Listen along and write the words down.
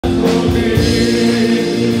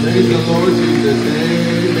Praise the Lord Jesus.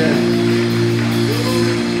 Amen.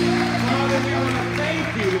 Father, we want to thank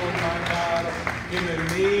you, Lord my God, in the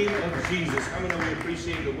name of Jesus. How many of we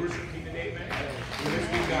appreciate the worship team today, man? Let's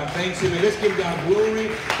give God thanks and let's give God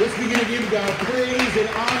glory. Let's begin to give God praise and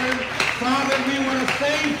honor. Father, we want to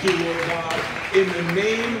thank you, Lord God, in the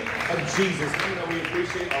name of Jesus. How many of we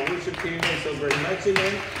appreciate our worship team so very much,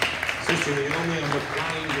 amen? Sister Naomi on the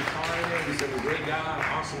flying guitar, man. We serve a great God,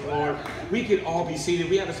 awesome Lord. We can all be seated.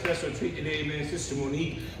 We have a special treat today, man. Sister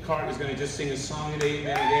Monique Carter is going to just sing a song today,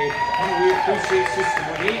 man. We appreciate Sister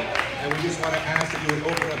Monique, and we just want to ask that you would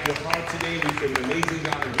open up your heart today. We serve an amazing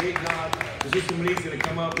God, a great God. So Sister Monique's going to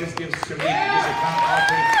come up. Let's give Sister Monique just a clap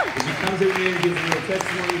offering. As she comes in, man, gives a little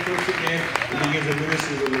testimony first, man, and begins to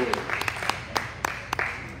minister to the Lord.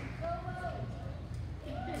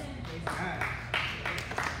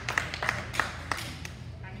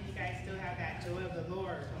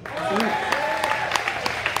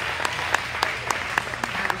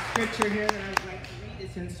 Scripture here that I would like to read.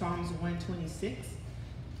 It's in Psalms 126,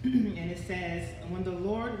 and it says, when the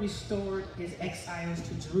Lord restored his exiles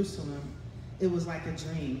to Jerusalem, it was like a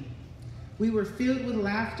dream. We were filled with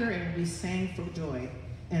laughter and we sang for joy.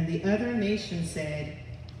 And the other nations said,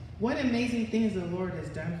 what amazing things the Lord has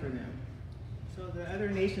done for them. So the other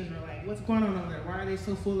nations were like, what's going on over there? Why are they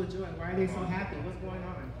so full of joy? Why are they so happy? What's going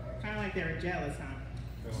on? Kind of like they were jealous, huh?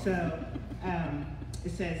 So, it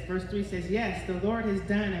says, verse 3 says, yes, the Lord has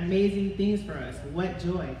done amazing things for us. What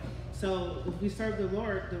joy. So if we serve the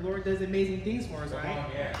Lord does amazing things for us, right?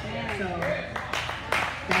 So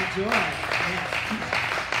that joy, yes.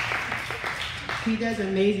 He does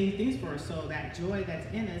amazing things for us. So that joy that's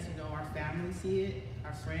in us, our family see it,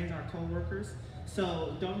 our friends, our co-workers.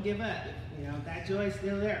 So don't give up. That joy is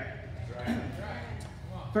still there.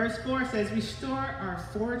 Verse 4 says, restore our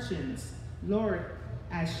fortunes, Lord,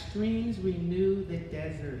 as streams renew the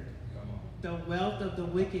desert. The wealth of the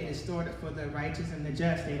wicked is stored up for the righteous and the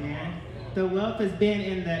just, amen? The wealth has been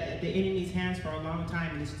in the enemy's hands for a long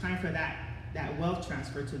time, and it's time for that wealth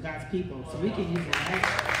transfer to God's people, so we can use it, right?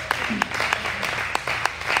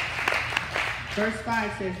 Verse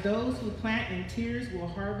 5 says, those who plant in tears will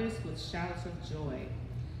harvest with shouts of joy.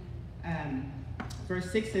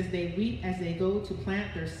 Verse 6 says, they weep as they go to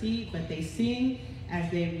plant their seed, but they sing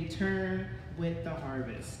as they return with the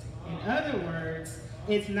harvest. In other words,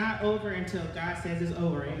 it's not over until God says it's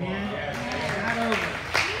over. Amen? It's not over.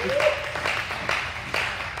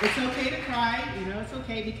 It's okay to cry. It's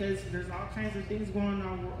okay because there's all kinds of things going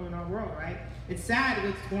on in our world, right? It's sad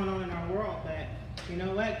what's going on in our world, but you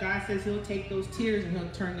know what? God says he'll take those tears and he'll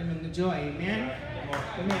turn them into joy. Amen?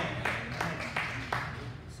 Amen.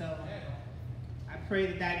 So I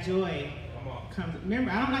pray that joy comes.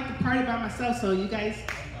 Remember, I don't like to party by myself, so you guys,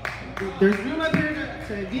 there's room up here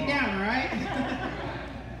to get down, all right?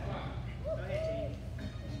 Go ahead, Jamie.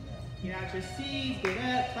 Get out your seats, get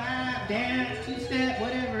up, clap, dance, two-step,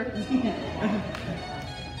 whatever.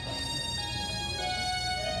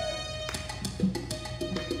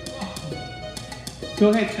 Go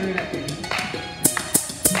ahead, turn it up, Jamie.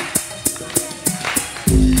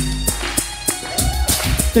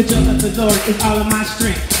 The joy of the Lord is all of my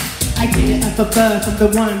strength. I get it up above from the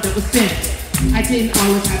one that was sent. I didn't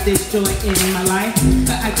always have this joy in my life,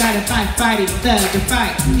 but I gotta fighting the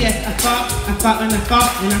fight. Yes, I fought and I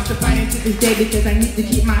fought, and I'm still fighting to this day because I need to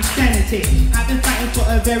keep my sanity. I've been fighting for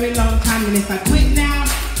a very long time, and if I quit now,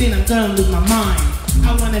 then I'm gonna lose my mind.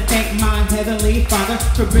 I wanna thank my Heavenly Father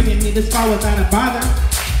for bringing me this far without a bother.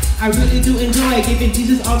 I really do enjoy giving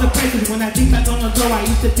Jesus all the praises. When I think back long ago, I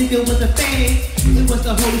used to think it was a phase. It was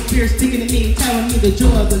the Holy Spirit speaking to me, telling me the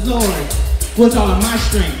joy of the Lord was all of my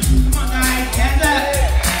strength. Come on, guys, hands up.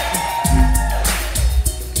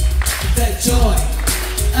 The joy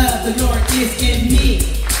of the Lord is in me,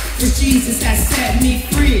 because Jesus has set me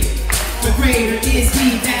free. For greater is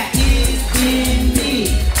he that is in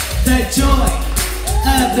me. The joy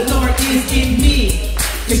of the Lord is in me,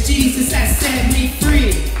 because Jesus has set me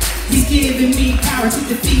free. He's given me power to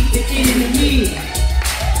defeat the enemy.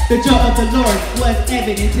 The joy of the Lord was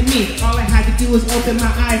evident to me. All I had to do was open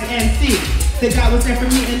my eyes and see that God was there for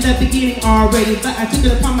me in the beginning already. But I took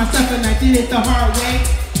it upon myself and I did it the hard way.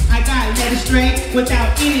 I got led astray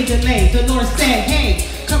without any delay. The Lord said, hey,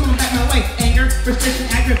 come on back my way. Anger, frustration,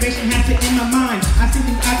 aggravation has to in my mind. I see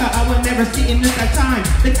things I thought I would never see in this time.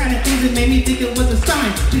 The kind of things that made me think it was a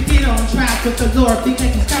sign to get on track with the Lord because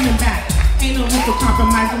he's coming back. Ain't no room for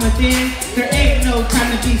compromising within. There ain't no time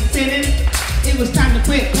to be sinning. It was time to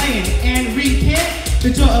quit playing and repent. The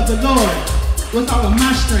joy of the Lord was all of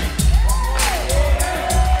my strength.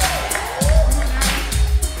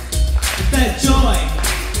 The joy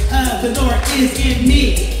of the Lord is in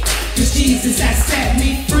me, 'cause Jesus has set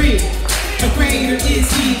me free. The greater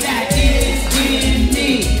is he that is in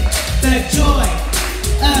me. The joy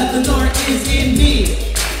of the Lord is in me,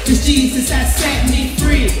 'cause Jesus has set me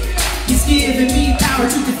free. He's given me power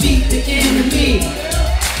to defeat the enemy.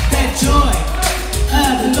 The joy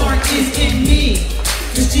of the Lord is in me,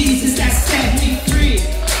 'cause Jesus has set me free.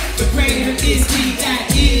 The greater is he that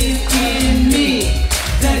is in me.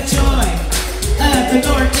 The joy of the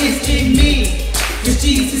Lord is in me, 'cause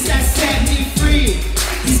Jesus has set me free.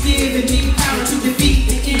 He's given me power to defeat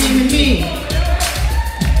the enemy.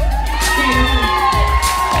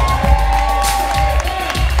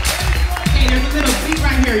 Hey, there's a little beat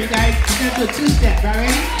right here, you guys. You gotta do a two-step, all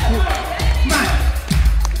right? Come on.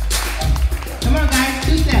 Come on, guys,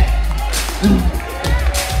 two-step.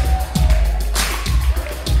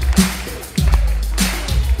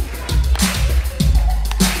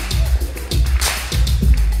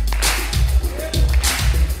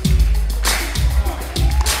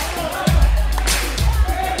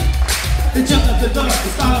 The joy of the Lord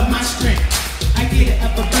is all of my strength. I get it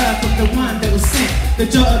up above from the one that was sent. The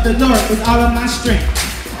joy of the Lord is all of my strength.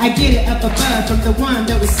 I get it up above from the one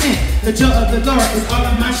that was sent. The joy of the Lord is all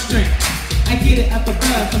of my strength. I get it up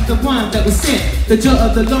above from the one that was sent. The joy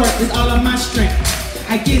of the Lord is all of my strength.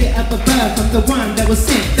 I get it up above from the one that was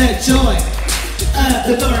sent. The joy of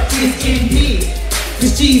the Lord is in me,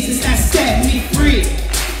 'cause Jesus has set me free.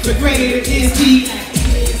 The greater is he that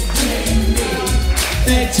is in me.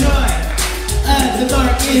 The joy of the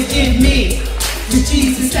Lord is in me, 'cause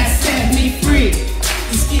Jesus has set me free.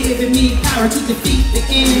 He's given me power to defeat the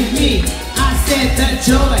enemy. I said the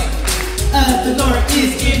joy of the Lord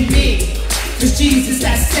is in me, 'cause Jesus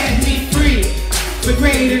has set me free. The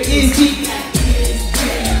greater is he that is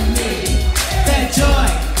in me. The joy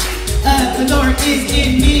of the Lord is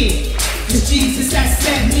in me, 'cause Jesus has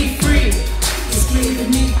set me free. He's given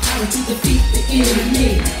me power to defeat the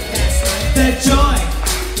enemy. The joy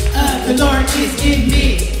of the Lord is in me,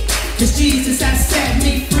 'cause Jesus has set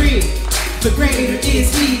me free. The greater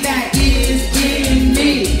is he that is in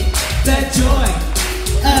me. The joy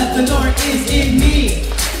of the Lord is in me,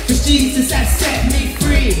 'cause Jesus has set me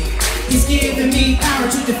free. He's given me power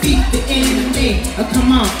to defeat the enemy. Oh,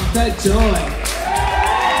 come on, the joy.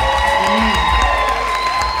 Amen.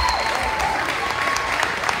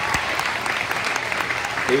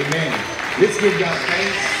 Amen. Let's give God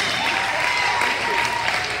thanks.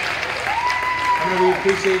 I know we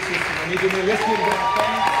appreciate Sister Monica. Let's give God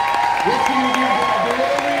thanks. Let's give God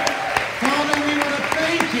glory. Father, we want to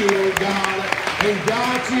thank you, Lord God, and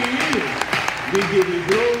God to you. We give you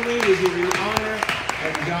glory, we give you honor,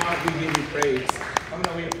 and God, we give you praise. I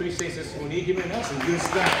know we appreciate Sister Monica. Man, that's some good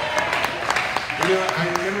stuff. You know, I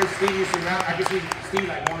remember Steve used to rap. I could see Steve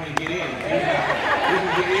like wanting to get in. He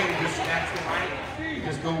would get in and just snatch the mic.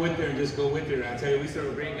 Just go with her and just go with her. I tell you, we serve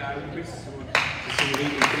a great God. We preach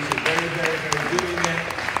very, very, very good, amen.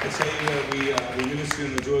 I tell you, we minister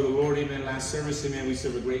in the joy of the Lord, amen. Last service, amen, we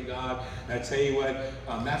serve a great God. And I tell you what,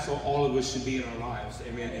 that's what all of us should be in our lives,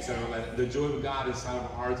 amen. And so the joy of God is inside of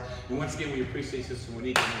our hearts. And once again, we appreciate Sister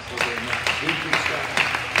Monica so very much. We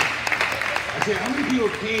appreciate I tell you, how many people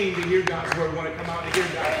came to hear God's word, want to come out and hear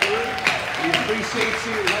God's word? We appreciate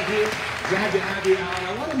you, love you, glad to have you out.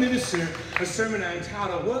 I want to minister a sermon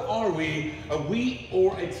entitled, What Are We, a Wheat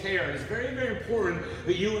or a Tare? It's very, very important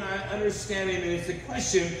that you and I understand it, and it's a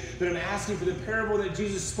question that I'm asking for the parable that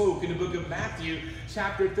Jesus spoke in the book of Matthew,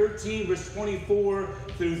 chapter 13, verse 24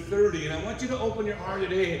 through 30. And I want you to open your heart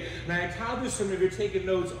today, and I entitled this sermon, if you're taking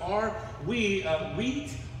notes, Are We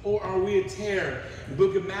Wheat or are we a tare? In the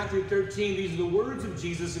book of Matthew 13, these are the words of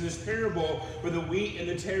Jesus in this parable for the wheat and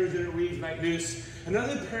the tares, and it reads like this.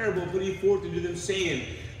 Another parable put he forth unto them, saying,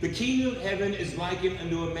 The kingdom of heaven is likened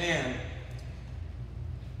unto a man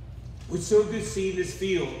which sowed good seed in his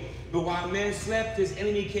field. But while man slept, his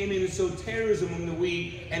enemy came in and sowed tares among the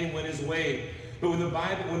wheat, and he went his way. But when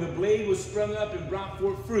the blade was sprung up and brought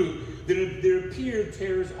forth fruit, there appeared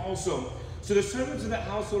tares also. So the servants of the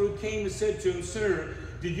household came and said to him, Sir,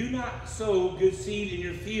 did you not sow good seed in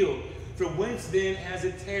your field? For whence then has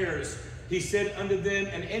it tares? He said unto them,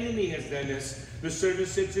 An enemy has done this. The servant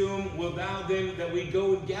said to him, Wilt thou then that we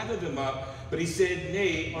go and gather them up? But he said,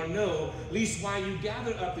 Nay, or no, lest while you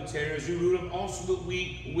gather up the tares, you root up also the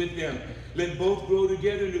wheat with them. Let both grow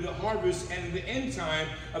together into the harvest, and in the end time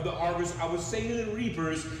of the harvest I will say to the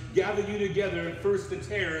reapers, Gather you together, first the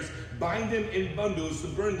tares, bind them in bundles to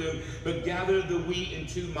burn them, but gather the wheat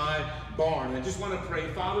into my barn. I just want to pray.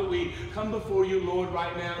 Father, we come before you, Lord,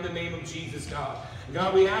 right now in the name of Jesus, God.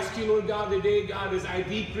 God, we ask you, Lord God, today, God, as I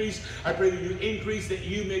decrease, I pray that you increase, that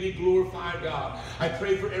you may be glorified, God. I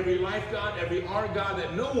pray for every life, God, every heart, God,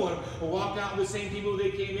 that no one will walk out the same people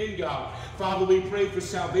they came in, God. Father, we pray for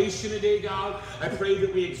salvation today, God. I pray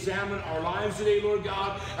that we examine our lives today, Lord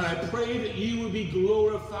God, and I pray that you would be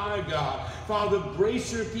glorified, God. Father,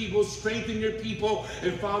 brace your people, strengthen your people,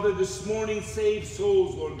 and Father, this morning, save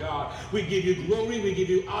souls, Lord God. We give you glory, we give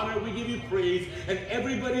you honor, we give you praise, and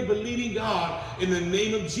everybody believing God in the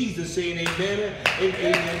name of Jesus, saying amen and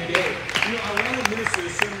amen today. You know, I want to minister a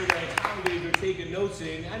sermon that I congregate are taking notes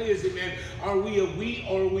today, and that is, amen, are we a wheat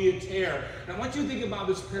or are we a tare? And I want you to think about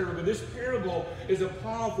this parable. This parable is a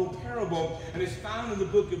powerful parable, and it's found in the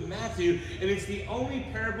book of Matthew, and it's the only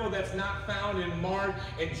parable that's not found in Mark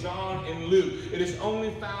and John and Luke. It is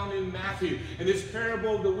only found in Matthew. And this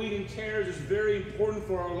parable of the wheat and tares is very important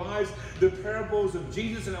for our lives. The parables of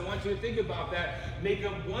Jesus, and I want you to think about that, make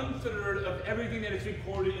up 1/3 of everything that is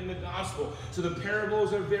recorded in the gospel. So the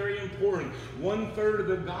parables are very important. 1/3 of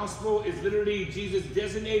the gospel is literally Jesus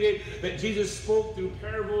designated that Jesus spoke through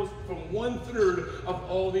parables, from 1/3 of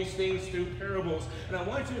all these things through parables. And I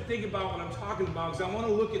want you to think about what I'm talking about, because I want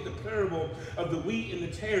to look at the parable of the wheat and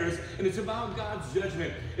the tares, and it's about God's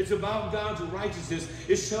judgment. It's about God's righteousness.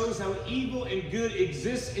 It shows how evil and good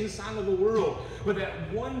exists inside of the world, but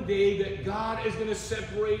that one day that God is going to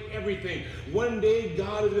separate everything. One day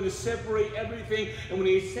God is going to separate everything, and when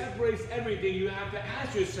he separates everything, you have to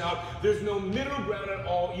ask yourself, there's no middle ground at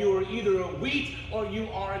all. You are either a wheat or you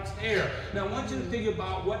are a tare. Now I want you to think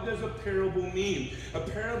about, what does a parable mean? A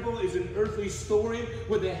parable is an earthly story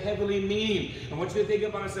with a heavenly meaning. I want you to think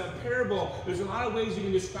about it as a parable. There's a lot of ways you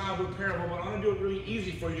can describe a parable, but I'm going to do it really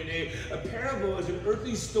easy for you today. A parable is an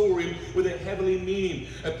earthly story with a heavenly meaning.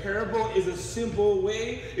 A parable is a simple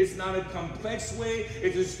way. It's not a complex way.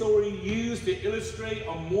 It's a story used to illustrate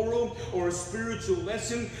a moral or a spiritual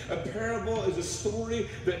lesson. A parable is a story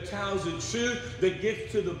that tells the truth, that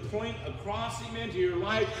gets to the point across, amen, to your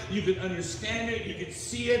life. You can understand it, you can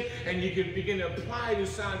see it, and you can begin to apply it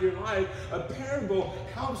inside your life. A parable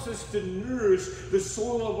helps us to nourish the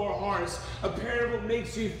soul of our hearts. A parable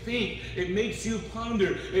makes you think. It makes you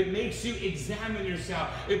ponder. It makes you examine yourself.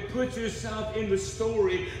 It puts yourself in the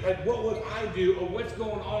story, like, what would I do, or what's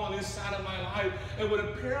going on inside of my life? And what a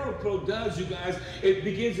parable does, you guys, it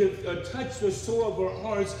begins to touch the soul of our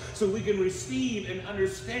hearts so we can receive and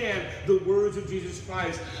understand the words of Jesus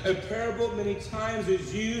Christ. A parable many times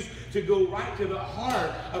is used to go right to the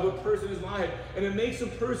heart of a person's life, and it makes a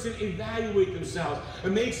person evaluate themselves.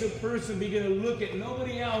 It makes a person begin to look at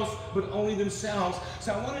nobody else but only themselves.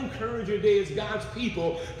 So I want to encourage you today, as God's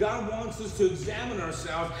people, God wants us to examine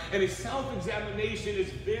ourselves, and a self-examination is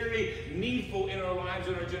very needful in our lives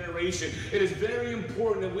and our generation. It is very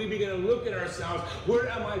important that we begin to look at ourselves. Where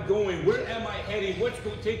am I going? Where am I heading? What's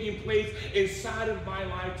taking place inside of my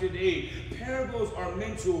life today? Parables are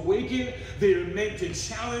meant to awaken. They're meant to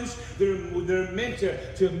challenge. They're meant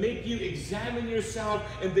to make you examine yourself,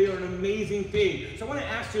 and they are an amazing thing. So I want to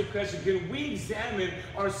ask you a question. Can we examine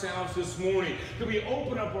ourselves this morning? Can we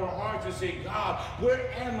open up our hearts and say, God,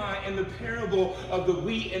 where am I in the parable of the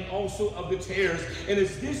wheat and also of the tares? And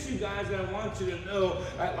it's this, you guys, that I want you to know.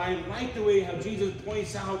 I like the way how Jesus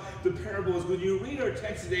points out the parables. When you read our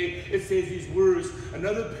text today, it says these words: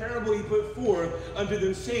 another parable he put forth unto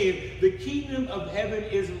them, saying, the kingdom of heaven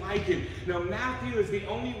is likened. Now Matthew is the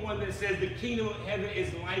only one that says the kingdom of heaven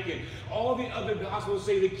is likened. All the other gospels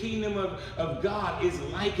say the kingdom of God is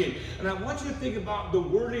likened. And I want you to think about the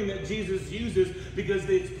wording that Jesus uses, because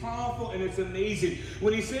it's powerful and it's amazing.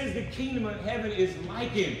 When he says the kingdom of heaven is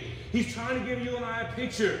likened, he's trying to give you and I a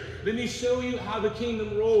picture. Let me show you how the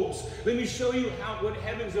kingdom rolls. Let me show you what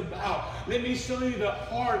heaven's about. Let me show you the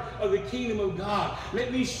heart of the kingdom of God.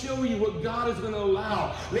 Let me show you what God is going to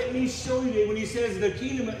allow. Let me show you that when he says the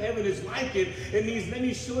kingdom of heaven is like it, it means let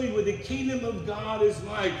me show you what the kingdom of God is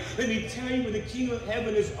like. Let me tell you what the kingdom of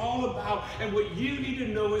heaven is all about and what you need to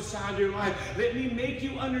know inside your life. Let me make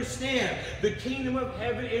you understand the kingdom of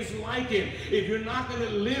heaven is like it. If you're not going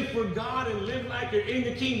to live for God and live like you're in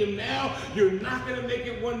the kingdom now, you're not going to make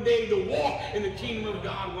it one day to walk in the kingdom of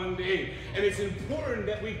God one day. And it's important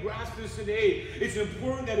that we grasp this today. It's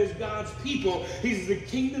important that as God's people, he's the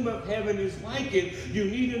kingdom of heaven is like it. You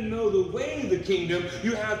need to know the way of the kingdom.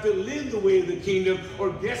 You have to live the way of the kingdom,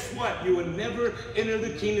 or guess what? You will never enter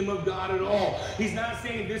the kingdom of God at all. He's not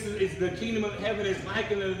saying this is the kingdom of heaven is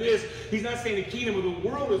likened to this. He's not saying the kingdom of the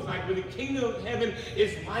world is like, but the kingdom of heaven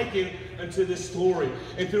is likened unto this story.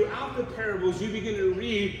 And throughout the parables, you begin to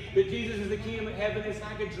read that Jesus is the kingdom of heaven is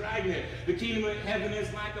like a dragnet. The kingdom of heaven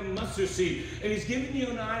is like a mustard seed. And he's giving you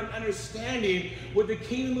and I an understanding what the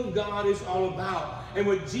kingdom of God is all about. And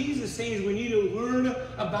what Jesus is saying is we need to learn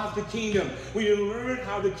about the kingdom. We need to learn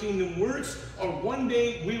how the kingdom works, or one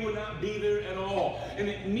day we will not be there at all. And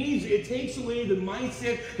it means it takes away the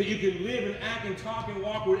mindset that you can live and act and talk and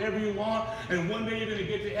walk wherever you want, and one day you're going to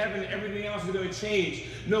get to heaven and everything else is going to change.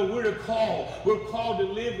 No, we're called. We're called to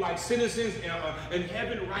live like citizens in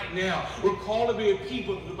heaven right now. We're called to be a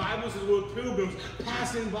people. The Bible says we're pilgrims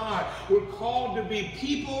passing by. We're called to be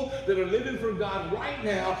people that are living for God right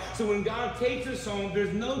now. So when God takes us home,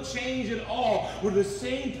 there's no change at all. We're the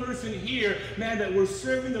same person here, man, that we're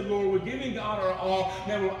serving the Lord. We're giving God our all.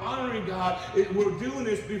 Man, we're honoring God. We're doing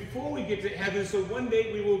this before we get to heaven. So one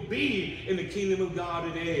day we will be in the kingdom of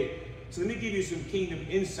God today. So let me give you some kingdom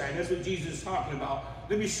insight. That's what Jesus is talking about.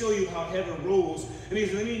 Let me show you how heaven rolls. And he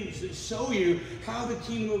says, let me show you how the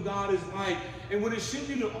kingdom of God is like. And what it should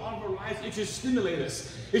do to all of our lives, it should stimulate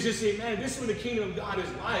us. It should say, man, this is what the kingdom of God is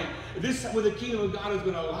like. If this is what the kingdom of God is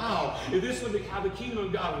going to allow, if this is how the kingdom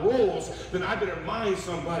of God rolls, then I better mind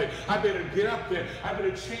somebody. I better get up there. I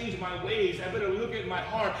better change my ways. I better look at my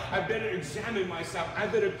heart. I better examine myself. I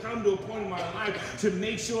better come to a point in my life to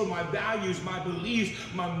make sure my values, my beliefs,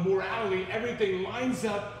 my morality, everything lines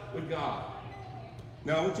up with God.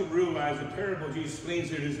 Now, I want you to realize the parable Jesus explains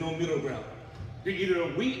here, there's no middle ground. You're either a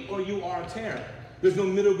wheat or you are a tare. There's no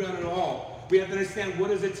middle ground at all. We have to understand, what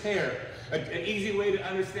is a tare? An easy way to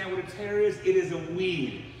understand what a tare is, it is a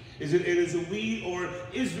weed. It is a weed, or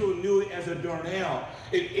Israel knew it as a darnel.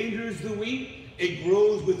 It enters the wheat. It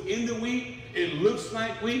grows within the wheat. It looks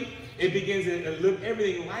like wheat. It begins to look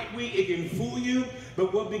everything like wheat. It can fool you.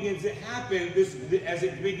 But what begins to happen as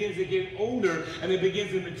it begins to get older and it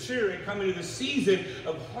begins to mature and come into the season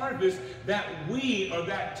of harvest, that weed or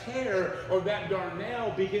that tare or that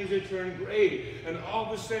darnel begins to turn gray. And all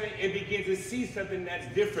of a sudden it begins to see something that's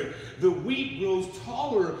different. The wheat grows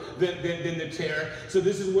taller than the tare. So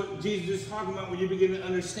this is what Jesus is talking about when you begin to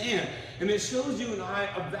understand. And it shows you and I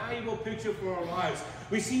a valuable picture for our lives.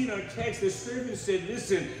 We see in our text, the servant said,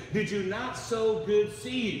 listen, did you not sow good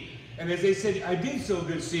seed? And as they said, I did sow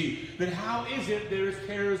good seed. Then how is it there is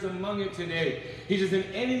tares among it today? He says, an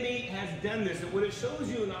enemy has done this. And what it shows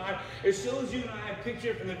you and I, it shows you and I a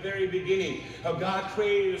picture from the very beginning of God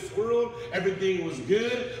created this world. Everything was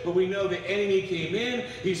good, but we know the enemy came in.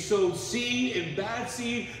 He sowed seed and bad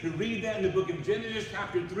seed. You read that in the book of Genesis,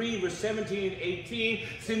 chapter 3, verse 17 and 18.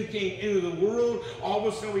 Sin came into the world. All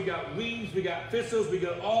of a sudden we got weeds, we got thistles, we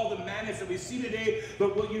got all the madness that we see today.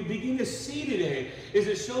 But what you begin to see today is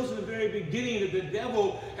it shows in the very beginning that the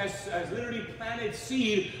devil has literally planted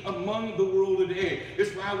seed among the world today.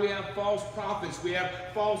 It's why we have false prophets, we have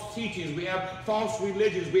false teachings, we have false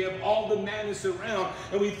religions, we have all the madness around,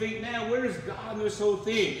 and we think, man, where is God in this whole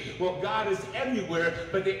thing? Well, God is everywhere,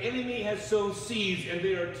 but the enemy has sown seeds, and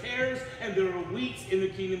there are tares and there are wheats in the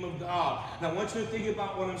kingdom of God. Now I want you to think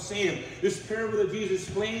about what I'm saying. This parable that Jesus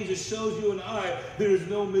explains, it shows you and I there is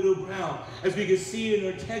no middle ground. As we can see in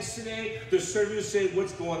our text today, the servant said,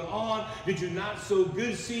 what's going on? Did you not sow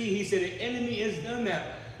good seed? He said, the enemy has done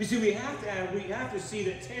that. You see, we have to see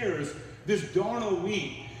that tares, this darnel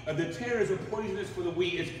wheat, the tares are poisonous for the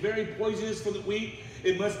wheat. It's very poisonous for the wheat.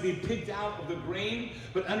 It must be picked out of the grain.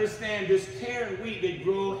 But understand, this tare and wheat, they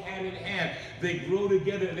grow hand in hand. They grow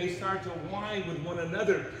together and they start to wine with one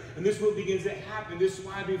another. And this is what begins to happen. This is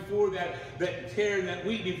why before that tare and that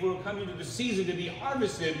wheat, before coming to the season to be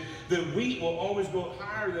harvested, the wheat will always go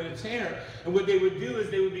higher than a tare. And what they would do is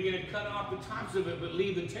they would begin to cut off the tops of it but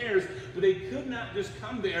leave the tares. But they could not just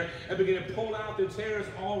come there and begin to pull out the tares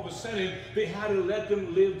all of a sudden. They had to let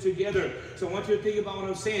them live together. So I want you to think about what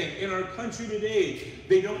I'm saying. In our country today,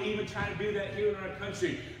 they don't even try to do that here in our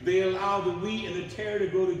country. They allow the wheat and the tare to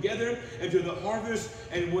grow together until the harvest.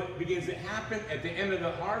 And what begins to happen at the end of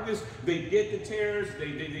the harvest, they get the tares,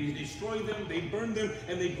 they destroy them, they burn them,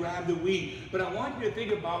 and they grab the wheat. But I want you to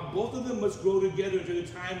think about both of them must grow together until the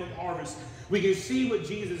time of harvest. We can see what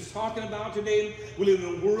Jesus is talking about today. We live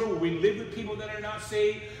in a world where we live with people that are not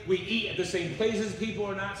saved. We eat at the same places people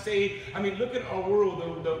are not saved. I mean, look at our world.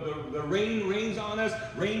 The rain rains on us,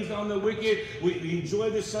 rains on the wicked. We enjoy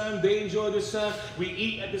the sun, they enjoy the sun. We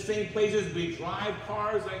eat at the same places. We drive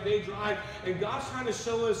cars like they drive. And God's trying to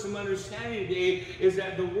show us some understanding today is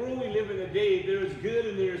that the world we live in today, there is good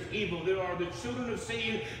and there is evil. There are the children of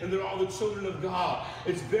Satan and there are the children of God.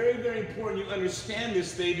 It's very, very important you understand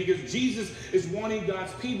this thing because Jesus is wanting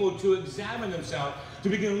God's people to examine themselves, to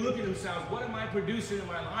begin to look at themselves. What am I producing in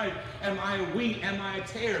my life? Am I a wheat? Am I a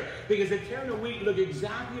tare? Because the tare and the wheat look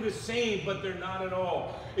exactly the same, but they're not at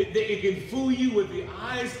all. It can fool you with the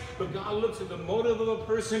eyes, but God looks at the motive of a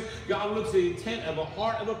person. God looks at the intent of a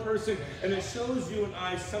heart of a person, and it shows you and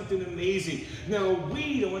I something amazing. Now, a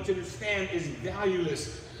weed, I want you to understand, is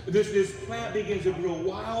valueless. This plant begins to grow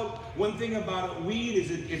wild. One thing about a weed is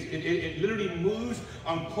it literally moves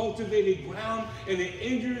on cultivated ground, and it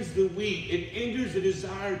injures the wheat. It injures the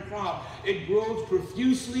desired crop. It grows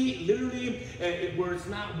profusely, literally, where it's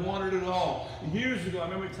not watered at all. Years ago, I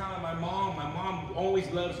remember telling my mom always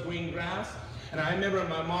loves green grass. And I remember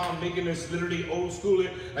my mom making us literally old school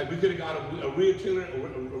it. Like we could have got a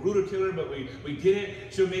rototiller, but we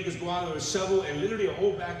didn't. She'll make us go out with a shovel and literally a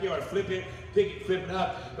whole backyard, flip it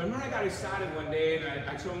up. But I remember I got excited one day and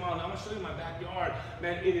I told Mom, I'm gonna show you my backyard.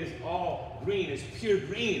 Man, it is all green, it's pure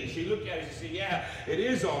green. And she looked at it and she said, yeah, it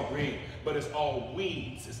is all green, but it's all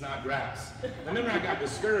weeds, it's not grass. I remember I got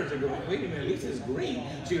discouraged. I go, wait a minute, at least it's green.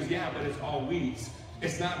 She goes, yeah, but it's all weeds.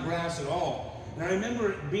 It's not grass at all. And I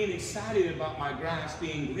remember being excited about my grass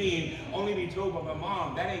being green, only to be told by my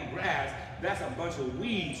mom, that ain't grass, that's a bunch of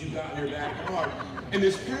weeds you got in your backyard. And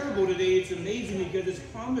this parable today, it's amazing because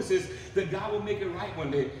it promises that God will make it right one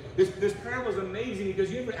day. This parable is amazing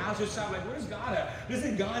because you ever ask yourself, like, where's God at?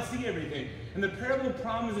 Doesn't God see everything? And the parable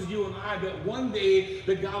promises you and I that one day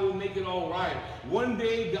that God will make it all right. One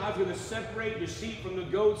day God's going to separate the sheep from the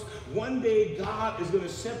goats. One day God is going to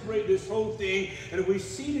separate this whole thing. And we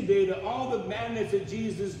see today that all the madness that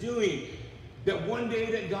Jesus is doing, that one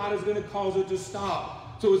day that God is going to cause it to stop.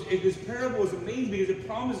 So this parable is amazing because it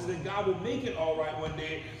promises that God will make it all right one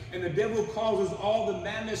day, and the devil causes all the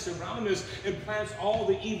madness around us and plants all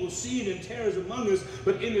the evil seed and tares among us.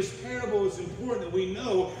 But in this parable, it's important that we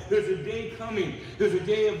know there's a day coming. There's a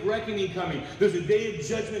day of reckoning coming. There's a day of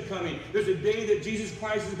judgment coming. There's a day that Jesus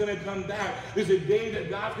Christ is going to come back. There's a day that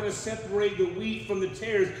God's going to separate the wheat from the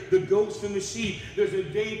tares, the goats from the sheep. There's a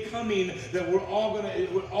day coming that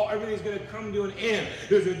everything's going to come to an end.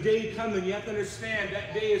 There's a day coming. You have to understand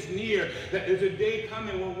that day is near. That there's a day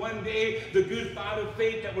coming when one day the good fight of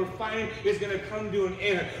faith that we're fighting is going to come to an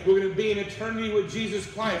end. We're going to be in eternity with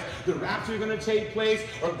Jesus Christ. The rapture is going to take place,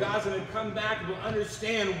 or God's going to come back. We'll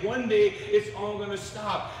understand one day it's all going to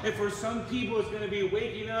stop. And for some people, it's going to be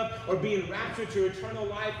waking up or being raptured to eternal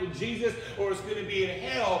life with Jesus, or it's going to be in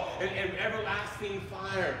hell and everlasting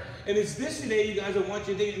fire. And it's this today, you guys, I want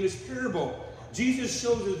you to think in this parable. Jesus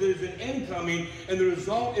shows us there's an end coming, and the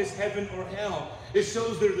result is heaven or hell. It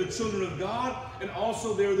shows they're the children of God, and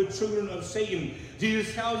also they're the children of Satan.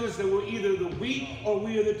 Jesus tells us that we're either the wheat or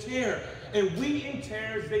we are the tare. And wheat and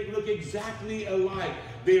tares, they look exactly alike.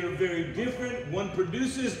 They are very different. One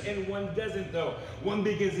produces and one doesn't, though. One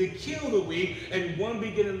begins to kill the wheat, and one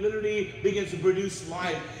literally begins to produce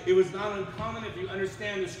life. It was not uncommon, if you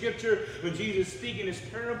understand the scripture, when Jesus speaking this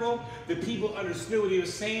parable, the people understood what he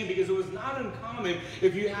was saying, because it was not uncommon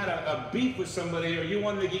if you had a beef with somebody, or you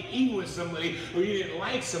wanted to get even with somebody, or you didn't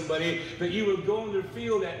like somebody, that you would go in the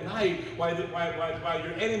field at night while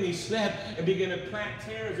your enemy slept and begin to plant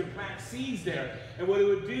tares and plant seeds there. And what it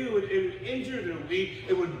would do, it would injure their wheat,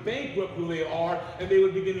 it would bankrupt who they are, and they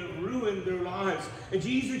would begin to ruin their lives. And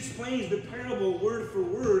Jesus explains the parable word for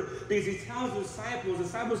word, because he tells the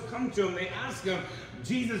disciples come to him, they ask him,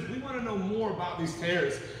 Jesus, we want to know more about these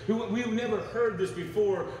tares. We've never heard this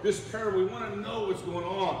before, this parable. We want to know what's going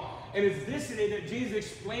on. And it's this today that Jesus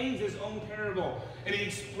explains his own parable. And he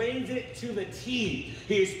explains it to the T.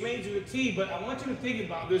 He explains it to the T, but I want you to think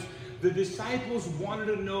about this. The disciples wanted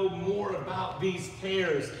to know more about these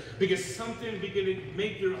tares, because something began to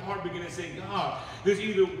make their heart begin to say, God, there's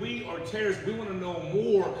either wheat or tares. We want to know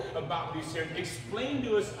more about these tares. Explain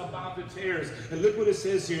to us about the tares. And look what it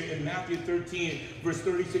says here in Matthew 13, verse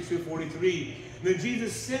 36 to 43. Then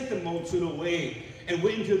Jesus sent the multitude away and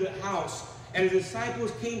went into the house. And his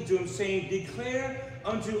disciples came to him, saying, declare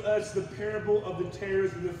unto us the parable of the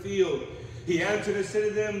tares in the field. He answered and said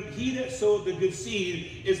to them, he that sowed the good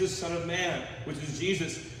seed is the Son of Man, which is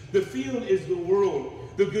Jesus. The field is the world.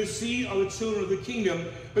 The good seed are the children of the kingdom,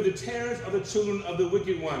 but the tares are the children of the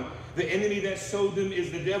wicked one. The enemy that sowed them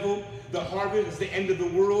is the devil. The harvest is the end of the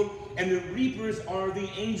world, and the reapers are the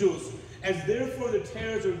angels. As therefore the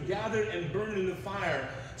tares are gathered and burned in the fire,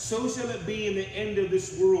 so shall it be in the end of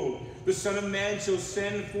this world. The Son of Man shall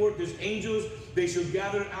send forth his angels. They shall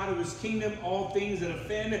gather out of his kingdom all things that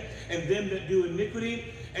offend, and them that do iniquity,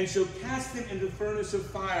 and shall cast them into the furnace of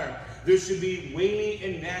fire. There shall be wailing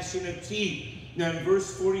and gnashing of teeth. Now in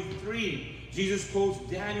verse 43, Jesus quotes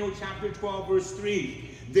Daniel chapter 12, verse 3.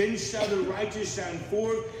 Then shall the righteous shine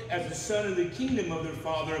forth as the son of the kingdom of their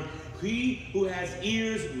Father. He who has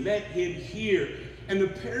ears, let him hear. And the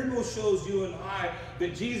parable shows you and I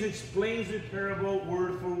that Jesus explains the parable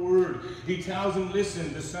word for word. He tells them,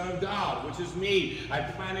 listen, the Son of God, which is me, I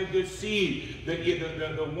planted this seed.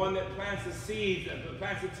 The one that plants the seeds, that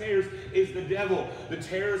plants the tares, is the devil. The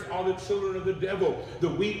tares are the children of the devil. The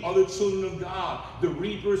wheat are the children of God. The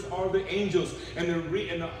reapers are the angels. And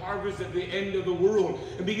the harvest at the end of the world.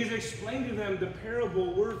 And begins to explain to them the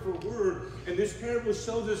parable word for word. And this parable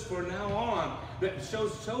shows us for now on, that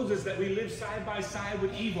shows us that we live side by side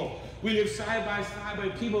with evil. We live side by side by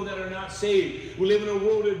people that are not saved. We live in a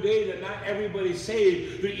world today that not everybody's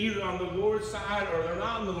saved. They're either on the Lord's side or they're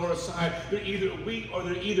not on the Lord's side. They're either wheat or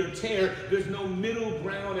they're either tare. There's no middle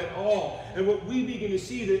ground at all. And what we begin to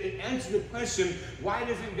see, that it answers the question, why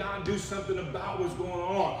doesn't God do something about what's going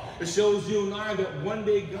on? It shows you and I that one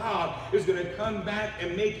day God is going to come back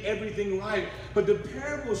and make everything right. But the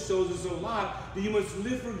parable shows us a lot that you must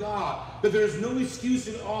live for God, that there's no excuse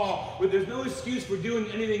at all, but there's no excuse for doing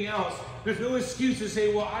anything else. There's no excuse to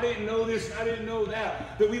say, well, I didn't know this, I didn't know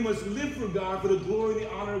that. That we must live for God, for the glory and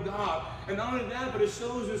the honor of God. And not only that, but it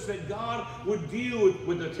shows us that God would deal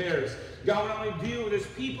with the tares. God would not only deal with his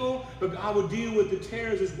people, but God would deal with the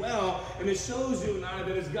tares as well. And it shows you and I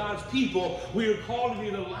that as God's people, we are called to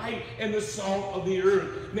be the light and the salt of the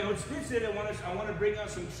earth. Now, it's this that I want to bring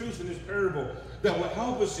out some truths in this parable that will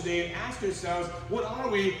help us today and ask ourselves, what are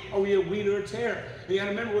we? Are we a wheat or a tare? And you got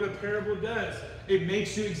to remember what a parable does. It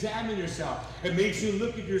makes you examine yourself. It makes you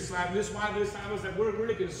look at yourself. And this is why the disciples that we're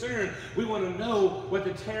really concerned. We want to know what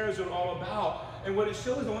the tares are all about. And what it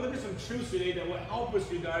shows, I want to give some truths today that will help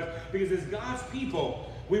us, you guys, because as God's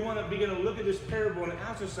people, we want to begin to look at this parable and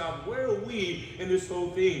ask ourselves, where are we in this whole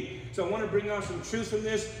thing? So I want to bring out some truths from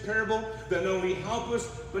this parable that not only help us,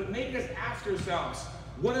 but make us ask ourselves,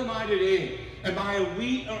 what am I today? Am I a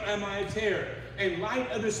wheat or am I a tare? In light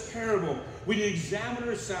of this parable, we need to examine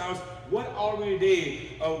ourselves. What are we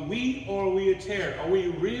today? A wheat or are we a tare? Are we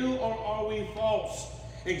real or are we false?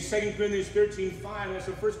 In 2 Corinthians 13:5, that's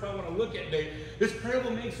the first part I want to look at today. This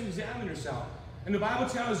parable makes you examine yourself. And the Bible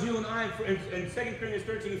tells you and I in 2 Corinthians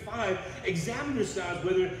 13:5, examine yourselves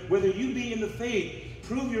whether you be in the faith.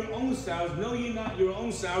 Prove your own selves, know ye not your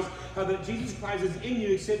own selves, how that Jesus Christ is in you,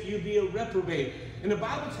 except you be a reprobate. And the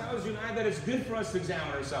Bible tells you and I that it's good for us to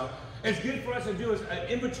examine ourselves. It's good for us to do an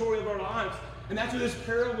inventory of our lives. And that's what this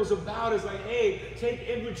parable is about. It's like, hey, take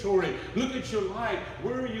inventory. Look at your life.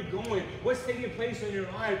 Where are you going? What's taking place in your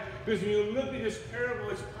life? Because when you look at this parable,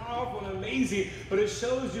 it's powerful and amazing. But it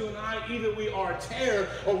shows you and I either we are a tare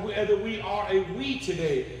or whether we are a wheat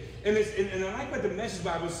today. And I like what the Message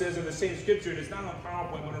Bible says in the same scripture, and it's not on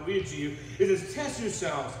PowerPoint, I'm going to read it to you. It says, test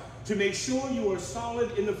yourselves to make sure you are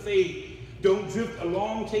solid in the faith. Don't drift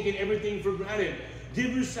along taking everything for granted.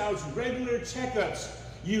 Give yourselves regular checkups.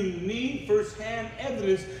 You need first-hand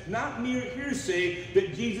evidence, not mere hearsay,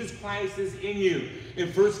 that Jesus Christ is in you. In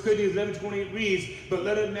 1 Corinthians 11:28 reads, but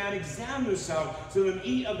let a man examine himself, so let him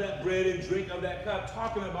eat of that bread and drink of that cup,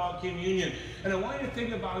 talking about communion. And I want you to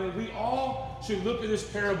think about it. We all should look at this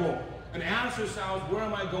parable and ask ourselves, where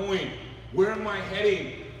am I going? Where am I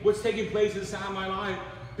heading? What's taking place inside my life?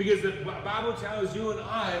 Because the Bible tells you and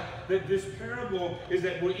I that this parable is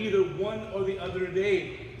that we're either one or the other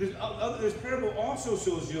today. This parable also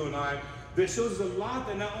shows you and I, that shows us a lot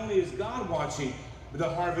that not only is God watching the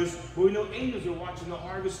harvest, but we know angels are watching the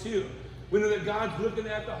harvest too. We know that God's looking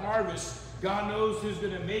at the harvest. God knows who's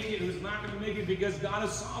going to make it, who's not going to make it, because God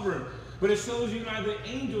is sovereign. But it shows you and I that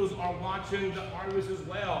angels are watching the harvest as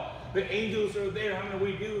well. The angels are there. How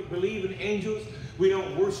many we do believe in angels? We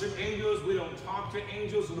don't worship angels. We don't talk to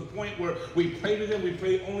angels to the point where we pray to them. We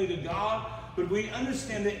pray only to God. But we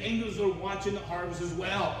understand that angels are watching the harvest as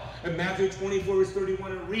well. In Matthew 24, verse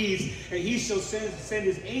 31, it reads, and he shall send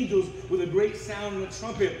his angels with a great sound and a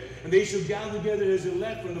trumpet, and they shall gather together his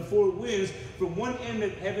elect from the four winds, from one end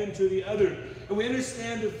of heaven to the other. And we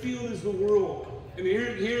understand the field is the world. And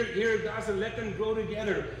here God said, let them grow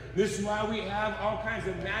together. This is why we have all kinds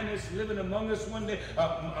of madness living among us one day,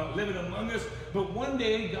 But one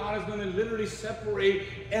day, God is going to literally separate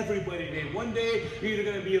everybody today. One day, you're either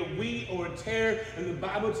going to be a wheat or a tare. And the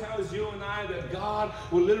Bible tells you and I that God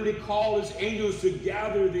will literally call his angels to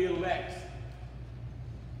gather the elect.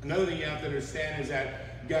 Another thing you have to understand is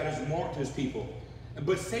that God has marked his people.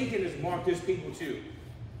 But Satan has marked his people too.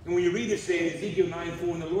 And when you read this in Ezekiel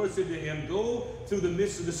 9:4, and the Lord said to him, go through the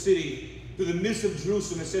midst of the city, through the midst of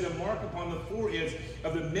Jerusalem, and set a mark upon the foreheads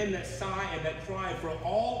of the men that sigh and that cry for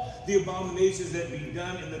all the abominations that be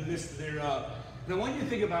done in the midst thereof. And I want you to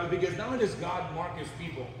think about it, because not only does God mark his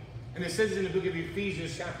people, and it says in the book of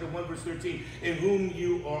Ephesians chapter 1 verse 13, in whom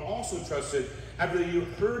you are also trusted, after you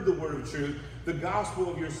heard the word of truth, the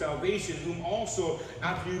gospel of your salvation, whom also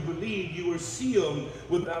after you believed, you were sealed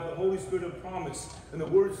with the Holy Spirit of promise. And the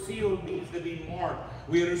word sealed means to be marked.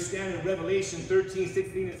 We understand in Revelation 13,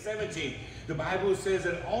 16, and 17, the Bible says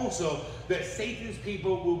that also that Satan's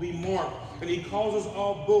people will be marked. And he calls us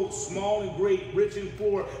all both, small and great, rich and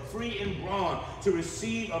poor, free and bond, to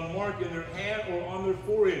receive a mark in their hand or on their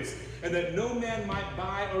foreheads, and that no man might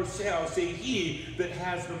buy or sell, save he that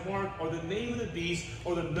has the mark or the name of the beast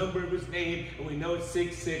or the number of his name. And we know it's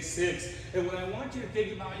 666. And what I want you to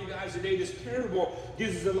think about, you guys, today, this parable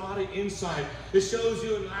gives us a lot of insight. It shows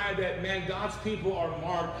you and I that, man, God's people are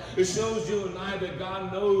marked. It shows you and I that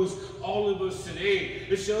God knows all of us today.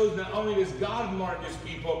 It shows not only does God mark his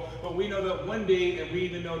people, but we know that one day, and we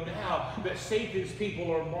even know now, that Satan's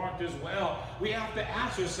people are marked as well. We have to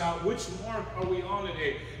ask ourselves, which mark are we on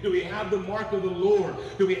today? Do we have the mark of the Lord?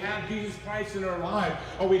 Do we have Jesus Christ in our life?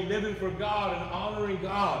 Are we living for God and honoring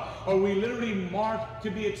God? Are we literally marked to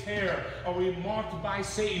be a tare? Are we marked by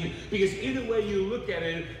Satan? Because either way you look at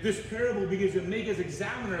it, this parable begins to make us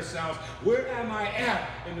examine ourselves. Where am I at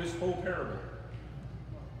in this whole parable?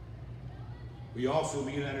 We also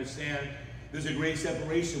begin to understand there's a great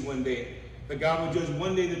separation one day. That God will judge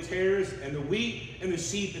one day the tares and the wheat and the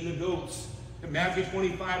sheep and the goats. In Matthew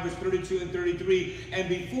 25, verse 32 and 33, and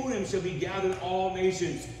before him shall be gathered all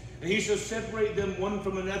nations, and he shall separate them one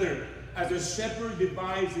from another, as a shepherd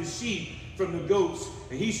divides his sheep from the goats.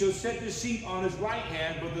 And he shall set the sheep on his right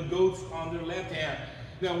hand, but the goats on their left hand.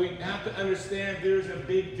 Now we have to understand there's a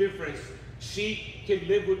big difference. Sheep can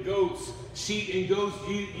live with goats. Sheep and goats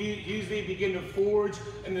usually begin to forage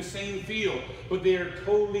in the same field, but they are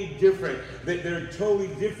totally different. They're totally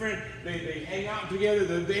different. They hang out together.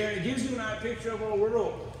 They're there. It gives you and I a picture of our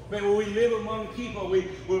world. Man, when we live among people,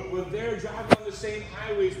 we're there driving on the same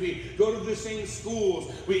highways, we go to the same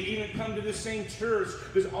schools, we even come to the same church.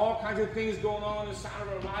 There's all kinds of things going on inside of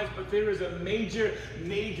our lives, but there is a major,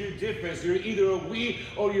 major difference. You're either a wheat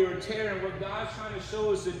or you're a tare. And what God's trying to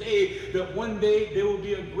show us today, that one day there will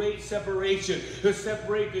be a great separation. To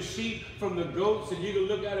separate the sheep from the goats, and you can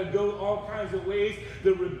look at a goat all kinds of ways.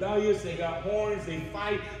 They're rebellious, they got horns, they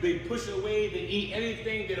fight, they push away, they eat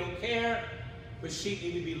anything, they don't care. But sheep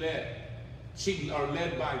need to be led. Sheep are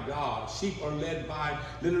led by God. Sheep are led by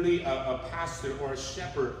literally a pastor or a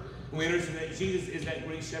shepherd. And we understand that Jesus is that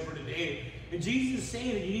great shepherd today. And Jesus is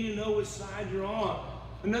saying that you need to know which side you're on.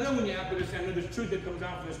 Another one you have to understand, another truth that comes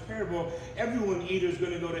out from this parable, everyone either is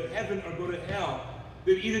going to go to heaven or go to hell.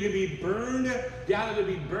 They're either going to be burned, gathered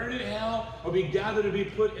to be burned in hell, or be gathered to be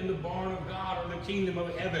put in the barn of God or the kingdom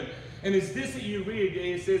of heaven. And it's this that you read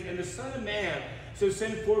today. It says, and the Son of Man shall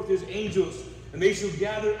send forth his angels, and they shall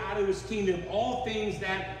gather out of his kingdom all things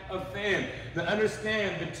that offend. To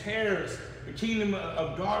understand the tares, the kingdom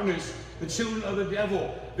of darkness, the children of the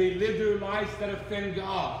devil. They live their lives that offend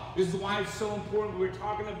God. This is why it's so important. We were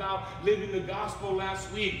talking about living the gospel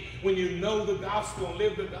last week. When you know the gospel and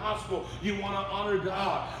live the gospel, you want to honor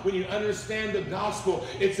God. When you understand the gospel,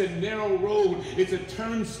 it's a narrow road. It's a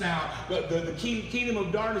turnstile. The kingdom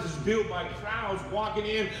of darkness is built by crowds walking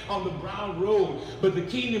in on the broad road. But the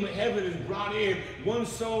kingdom of heaven is brought in one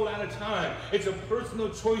soul at a time. It's a personal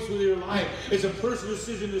choice with your life. It's a personal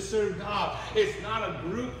decision to serve God. It's not a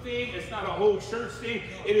group thing. It's not a whole church thing.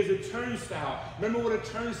 It is a turnstile. Remember what a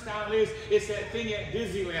turnstile is? It's that thing at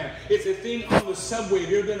Disneyland. It's a thing on the subway. Have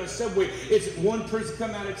you ever been on a subway? It's one person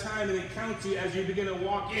come at a time and they count you as you begin to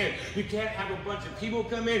walk in. You can't have a bunch of people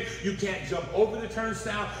come in. You can't jump over the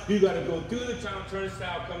turnstile. You got to go through the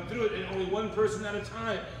turnstile, come through it, and only one person at a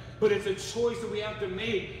time. But it's a choice that we have to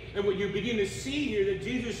make. And what you begin to see here, that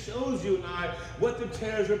Jesus shows you and I what the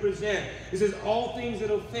tares represent. It says, all things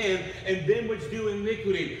that offend, and them which do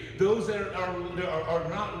iniquity. Those that are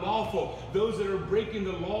not lawful. Those that are breaking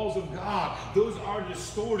the laws of God. Those are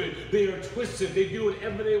distorted. They are twisted. They do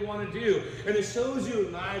whatever they want to do. And it shows you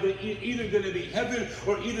and I that you're either going to be heaven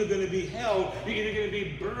or either going to be hell. You're either going to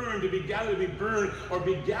be burned, to be gathered to be burned, or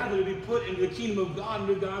be gathered to be put into the kingdom of God,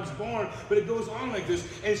 into God's barn. But it goes on like this.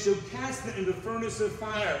 And shall cast it into the furnace of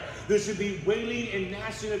fire. There should be wailing and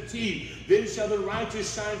gnashing of teeth. Then shall the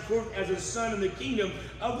righteous shine forth as a son in the kingdom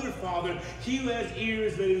of their Father. He who has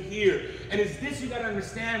ears, let him hear. And it's this you got to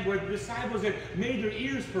understand, where the disciples had made their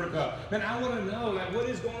ears perk up. Man, I want to know, like, what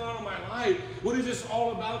is going on in my life? What is this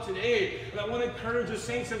all about today? And I want to encourage the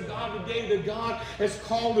saints of God today that God has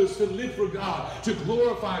called us to live for God, to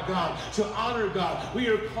glorify God, to honor God. We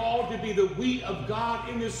are called to be the wheat of God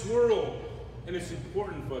in this world. And it's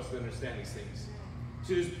important for us to understand these things.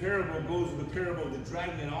 See, this parable goes with the parable of the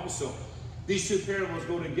dragon also. These two parables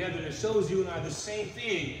go together, and it shows you and I the same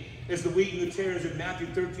thing. as the wheat and the tares in Matthew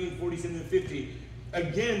 13, 47 and 50.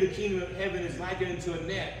 Again, the kingdom of heaven is likened unto a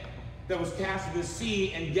net that was cast in the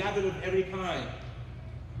sea and gathered of every kind,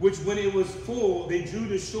 which when it was full, they drew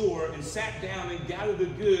to shore and sat down and gathered the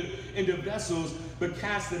good into vessels, but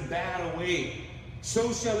cast the bad away.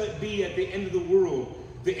 So shall it be at the end of the world.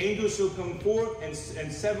 The angels shall come forth and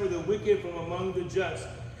sever the wicked from among the just,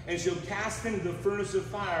 and shall cast them into the furnace of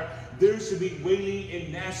fire. There shall be wailing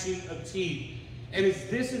and gnashing of teeth. And it's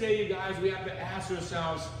this today, you guys, we have to ask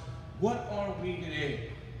ourselves, what are we today?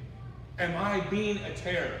 Am I being a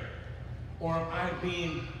tare, or am I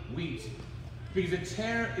being wheat? Because a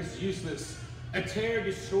tare is useless. A tare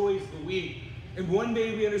destroys the wheat. And one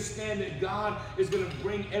day we understand that God is going to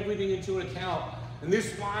bring everything into account. And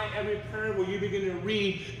this is why every parable you begin to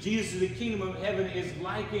read, Jesus, the kingdom of heaven, is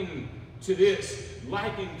likened to this,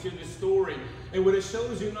 likened to this story. And what it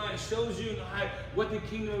shows you and I, it shows you and I what the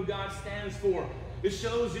kingdom of God stands for. It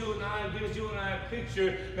shows you and I, gives you and I a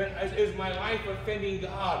picture that is my life offending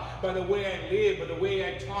God by the way I live, by the way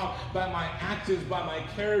I talk, by my actions, by my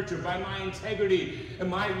character, by my integrity.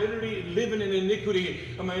 Am I literally living in iniquity?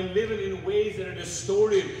 Am I living in ways that are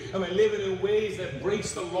distorted? Am I living in ways that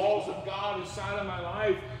breaks the laws of God inside of my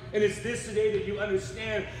life? And it's this today that you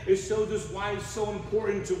understand. It shows us why it's so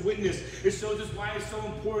important to witness. It shows us why it's so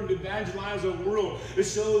important to evangelize our world. It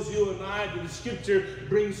shows you and I that the scripture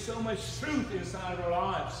brings so much truth inside of our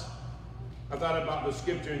lives. I thought about the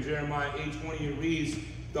scripture in Jeremiah 8:20. It reads,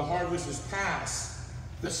 the harvest is past,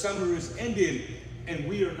 the summer is ended, and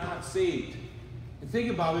we are not saved. And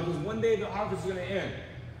think about it, because one day the harvest is going to end.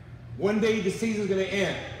 One day the season is going to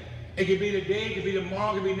end. It could be today, it could be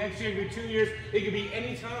tomorrow, it could be next year, it could be 2 years, it could be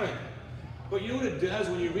any time. But you know what it does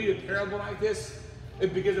when you read a parable like this?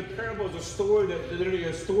 Because a parable is a story that literally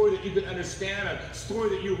a story that you can understand, a story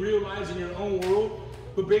that you realize in your own world,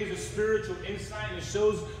 but brings a spiritual insight and it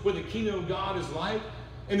shows what the kingdom of God is like.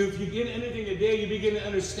 And if you get anything today, you begin to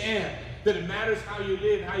understand that it matters how you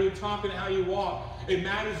live, how you talk, and how you walk. It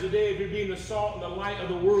matters today if you're being the salt and the light of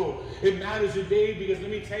the world. It matters today because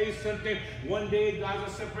let me tell you something. One day God will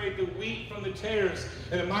separate the wheat from the tares.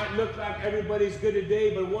 And it might look like everybody's good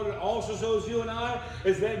today, but what it also shows you and I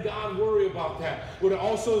is let God worry about that. What it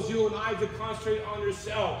also shows you and I is to concentrate on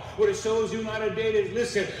yourself. What it shows you and I today is,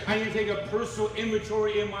 listen, I need to take a personal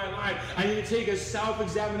inventory in my life. I need to take a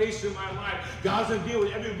self-examination in my life. God's going to deal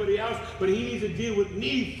with everybody else, but he needs to deal with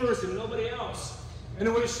me first and nobody else. And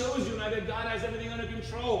then what it shows you and I that God has everything under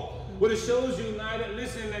control. What it shows you and I that,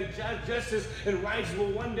 listen, that justice and righteousness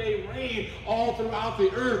will one day reign all throughout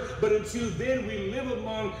the earth. But until then, we live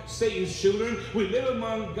among Satan's children. We live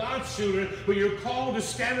among God's children. But you're called to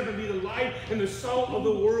stand up and be the light and the salt of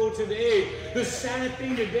the world today. The sad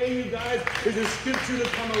thing today, you guys, is the scripture to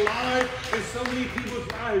come alive in so many people's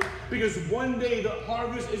lives. Because one day the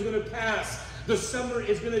harvest is going to pass. The summer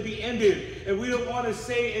is going to be ended, and we don't want to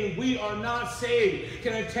say, and we are not saved.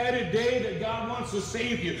 Can I tell you today that God wants to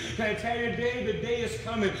save you? Can I tell you today the day is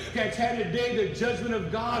coming? Can I tell you today the judgment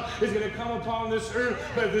of God is going to come upon this earth,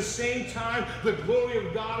 but at the same time, the glory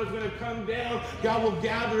of God is going to come down. God will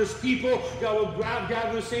gather his people. God will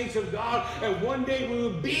gather the saints of God, and one day we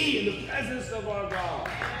will be in the presence of our God.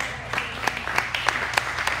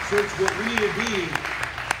 Church, what we need to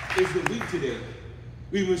be is the wheat today.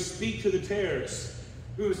 We must speak to the tares.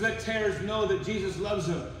 We must let tares know that Jesus loves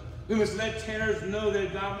them. We must let tares know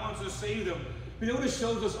that God wants to save them. You know what it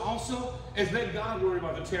shows us also? Is let God worry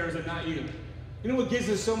about the tares and not you. You know what gives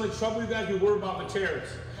us so much trouble, you guys? We worry about the tares.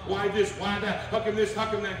 Why this? Why that? How come this?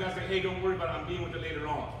 How come that? God's like, hey, don't worry about it. I'm dealing with it later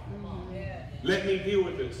on. Let me deal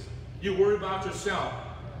with this. You worry about yourself.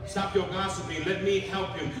 Stop your gossiping. Let me help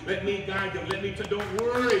him. Let me guide them. Let me, don't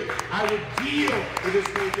worry. I will deal with this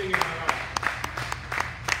whole thing in my life.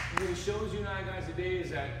 What it shows you and I, guys, today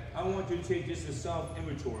is that I want you to take just a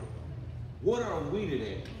self-inventory. What are we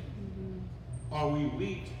today? Are we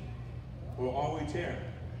wheat or are we tare?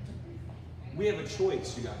 We have a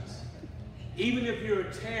choice, you guys. Even if you're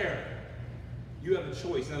a tare, you have a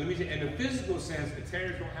choice. Now, let me say, in the physical sense, the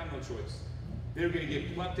tares don't have no choice. They're going to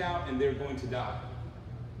get plucked out and they're going to die.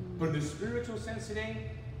 But in the spiritual sense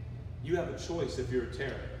today, you have a choice if you're a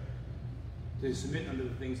tare to submit under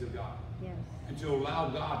the things of God. Yes. And to allow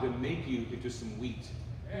God to make you into some wheat.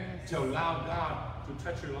 Yes. To allow God to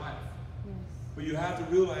touch your life. Yes. But you have to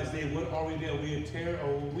realize today, what are we today? Are we a tare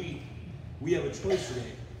or wheat? We have a choice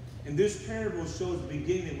today. And this parable shows the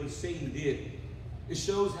beginning of what Satan did. It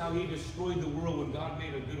shows how he destroyed the world when God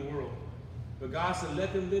made a good world. But God said,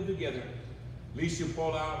 let them live together. At least you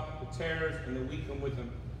pull out the tares and the wheat come with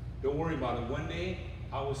them. Don't worry about it. One day,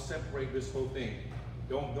 I will separate this whole thing.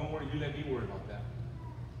 Don't worry. You let me worry about that.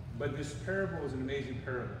 But this parable is an amazing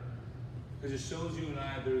parable. Because it shows you and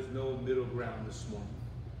I there's no middle ground this morning.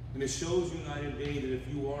 And it shows you and I today that if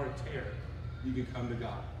you are a Tare, you can come to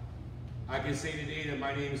God. I can say today that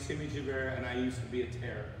my name is Echeverria and I used to be a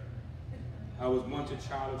Tare. I was once a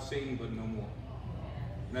child of Satan, but no more.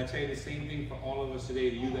 And I tell you the same thing for all of us today,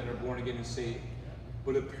 you that are born again and saved.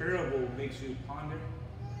 But a parable makes you ponder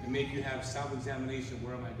and make you have self-examination.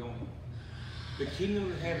 Where am I going? The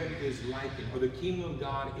kingdom of heaven is likened, or the kingdom of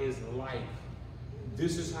God is life.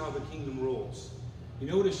 This is how the kingdom rolls. You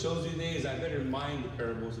know what it shows you today is I better mind the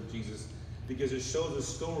parables of Jesus, because it shows a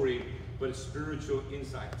story, but it's spiritual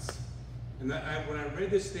insights. And when I read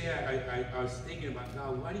this today, I was thinking about,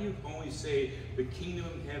 God, why do you always say the kingdom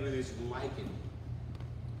of heaven is likened?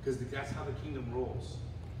 Because that's how the kingdom rolls.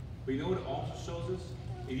 But you know what it also shows us?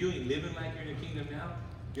 If you ain't living like you're in the kingdom now,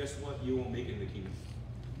 guess what? You won't make it in the kingdom.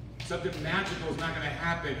 Something magical is not going to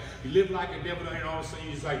happen. You live like a devil, and all of a sudden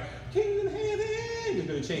you're just like, kingdom of heaven, it's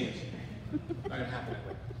going to change. Not going to happen that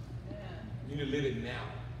way. You need to live it now.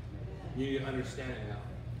 You need to understand it now.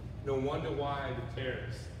 No wonder why the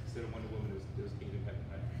Tares, instead of Wonder Woman, there's kingdom of heaven,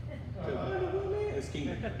 right? Wonder Woman, it's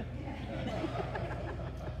kingdom of heaven.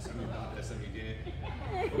 Some of you thought that, some of you didn't.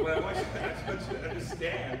 But what I want you to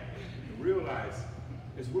understand and realize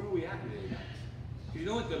is where are we at today, guys? You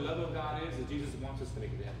know what the love of God is? That Jesus wants us to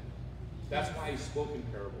make it happen. That's why he spoke in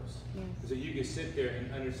parables. Yes. So you can sit there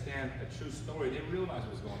and understand a true story. They realized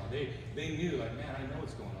what was going on. They knew, like, man, I know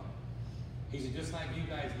what's going on. He said, just like you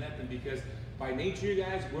guys let them, because by nature, you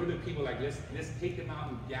guys, we're the people like, let's take them out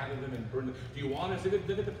and gather them and burn them. Do you want us, look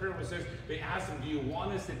at the parable, it says, they asked them, do you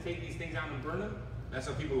want us to take these things out and burn them? That's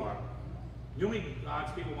how people are. You know how many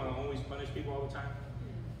God's people want to always punish people all the time?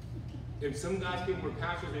 If some God's people were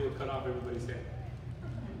pastors, they would cut off everybody's head.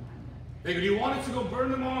 They go, do you want us to go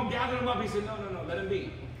burn them all, gather them up? He said, no, let them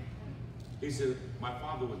be. He said, my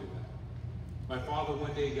Father would do that. My Father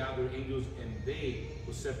one day gathered angels and they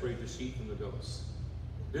will separate the sheep from the goats.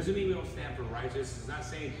 Doesn't mean we don't stand for righteousness. It's not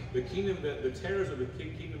saying the kingdom, the terrors of the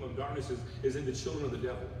kingdom of darkness is in the children of the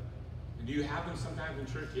devil. And do you have them sometimes in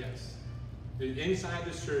church? Yes. Inside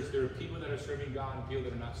this church, there are people that are serving God and people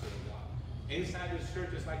that are not serving God. Inside this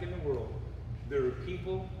church, just like in the world, there are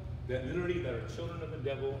people that literally that are children of the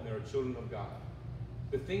devil and there are children of God.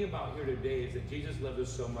 The thing about here today is that Jesus loved us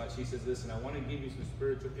so much. He says, listen, I want to give you some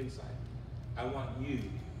spiritual insight. I want you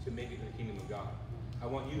to make it to the kingdom of God. I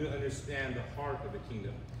want you to understand the heart of the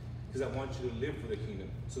kingdom, because I want you to live for the kingdom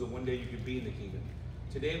so that one day you can be in the kingdom.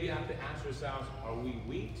 Today we have to ask ourselves, are we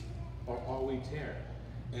wheat or are we Tare?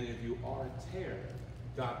 And if you are a Tare,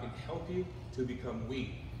 God can help you to become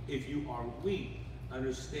wheat. If you are wheat,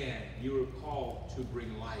 understand you are called to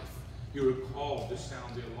bring life. You are called to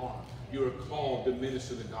sound the alarm. You are called to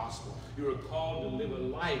minister the gospel. You are called to live a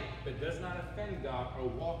life that does not offend God or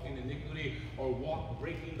walk in iniquity or walk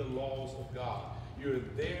breaking the laws of God. You're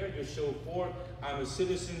there to show forth, I'm a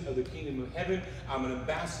citizen of the kingdom of heaven. I'm an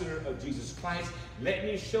ambassador of Jesus Christ. Let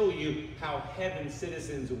me show you how heaven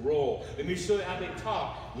citizens roll. Let me show you how they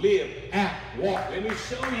talk, live, act, walk. Let me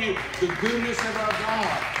show you the goodness of our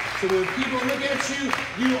God. So when people look at you,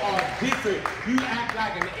 you are different. You act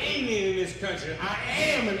like an alien in this country. I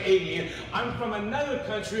am an alien. I'm from another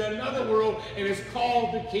country, another world, and it's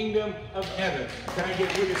called the kingdom of heaven. Can I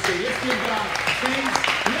get with it? Say, let's give God thanks.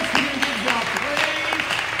 Let's give God praise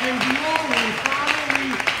and glory. Father,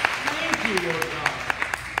 we thank you, Lord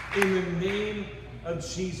God, in the name of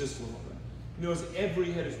Jesus, Lord. You know, as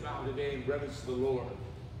every head is bowed today in reverence to the Lord,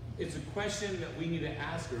 it's a question that we need to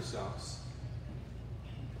ask ourselves.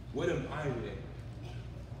 What am I today?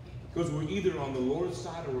 Because we're either on the Lord's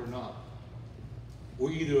side or we're not.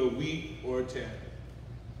 We're either a wheat or a Tare.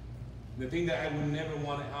 The thing that I would never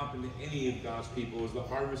want to happen to any of God's people is the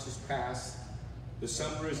harvest is past, the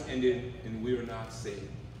summer is ended, and we are not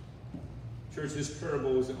saved. Church, this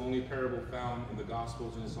parable is the only parable found in the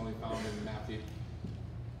Gospels, and it's only found in Matthew.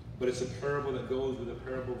 But it's a parable that goes with the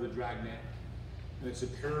parable of the dragnet. And it's a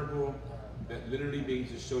parable that literally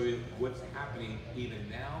begins to show you what's happening even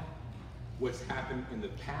now, what's happened in the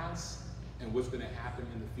past, and what's going to happen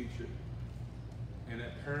in the future. And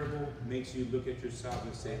that parable makes you look at yourself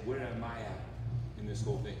and say, where am I at in this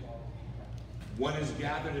whole thing? One is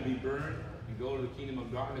gathered to be burned and go to the kingdom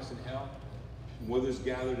of darkness and hell. And one is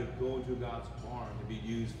gathered to go into God's barn to be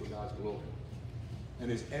used for God's glory.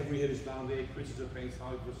 And as every head is bowed today, Christians are praying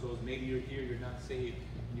solid for souls. Maybe you're here, you're not saved,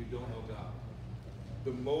 and you don't know God.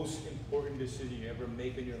 The most important decision you ever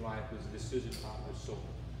make in your life is a decision about your soul.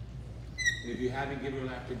 And if you haven't given your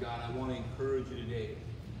life to God, I want to encourage you today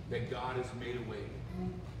that God has made a way.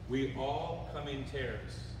 We all come in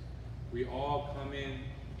Tares. We all come in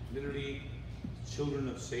literally children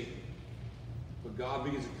of Satan. But God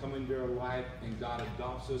begins to come into our life, and God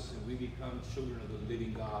adopts us, and we become children of the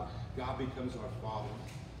living God. God becomes our Father.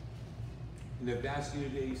 And if that's you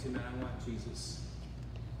today, you say, man, I want Jesus.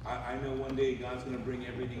 I know one day God's going to bring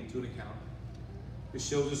everything to an account. It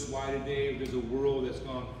shows us why today there's a world that's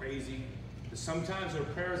gone crazy. But sometimes our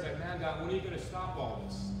prayers are like, man, God, when are you going to stop all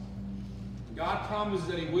this? God promises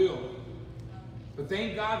that He will. But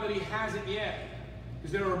thank God that He hasn't yet.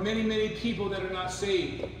 Because there are many, many people that are not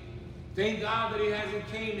saved. Thank God that He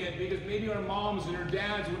hasn't came yet, because maybe our moms and our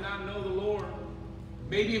dads would not know the Lord.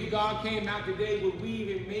 Maybe if God came out today, would we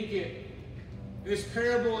even make it? This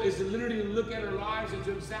parable is to literally look at our lives and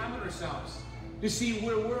to examine ourselves, to see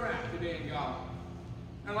where we're at today in God.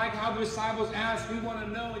 And like how the disciples asked, we want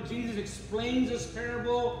to know, and Jesus explains this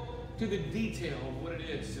parable to the detail of what it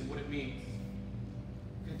is and what it means.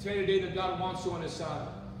 Can I tell you today that God wants you on His side?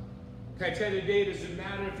 Can I tell you today, it doesn't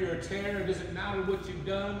matter if you're a Tare, it doesn't matter what you've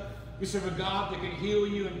done. We serve a God that can heal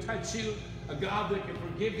you and touch you, a God that can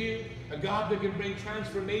forgive you, a God that can bring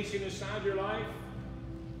transformation inside your life.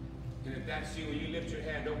 And if that's you, when you lift your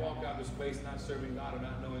hand, don't walk out this place not serving God or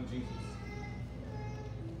not knowing Jesus.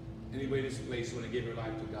 Anybody in this place want to give your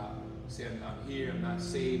life to God? Say, I'm here, I'm not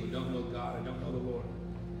saved, I don't know God, I don't know the Lord.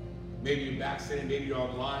 Maybe you're backsliding, maybe you're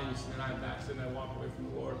online, you say, I'm backsliding, I walk away from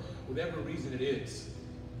the Lord. Whatever reason it is,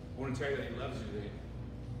 I want to tell you that He loves you today.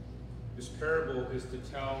 This parable is to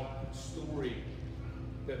tell a story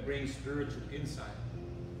that brings spiritual insight.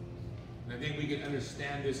 And I think we can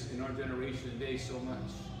understand this in our generation today so much.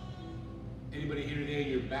 Anybody here today,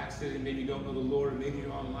 you're backsliding, maybe you don't know the Lord, or maybe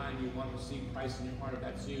you're online, you want to receive Christ in your heart. If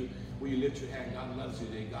that's you, will you lift your hand? God loves you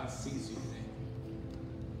today. God sees you today.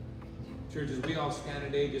 Church, as we all stand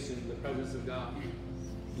today just in the presence of God,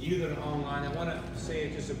 you that are online, I want to say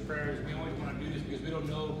it just a prayer. We always want to do this because we don't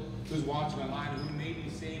know who's watching online, who may be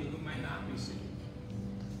saved, and who might not be saved.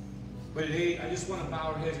 But today, I just want to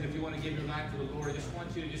bow our heads, and if you want to give your life to the Lord, I just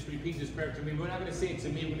want you to just repeat this prayer to me. We're not going to say it to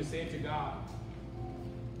me, we're going to say it to God.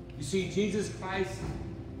 You see, Jesus Christ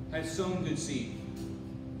has sown good seed.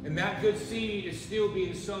 And that good seed is still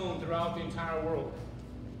being sown throughout the entire world.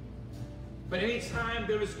 But anytime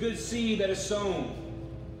there is good seed that is sown,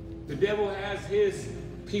 the devil has his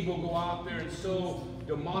people go out there and sow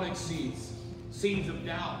demonic seeds, seeds of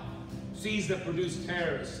doubt, seeds that produce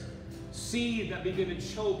tares, seeds that begin to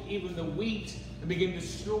choke even the wheat and begin to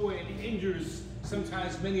destroy and injures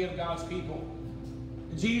sometimes many of God's people.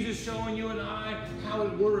 Jesus showing you and I how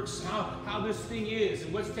it works, how this thing is,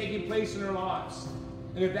 and what's taking place in our lives.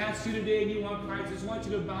 And if that's you today and you want Christ, I just want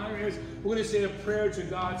you to bow your heads. We're going to say a prayer to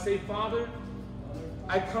God. Say, Father,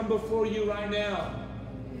 I come before you right now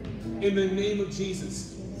in the name of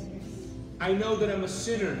Jesus. I know that I'm a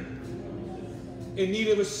sinner in need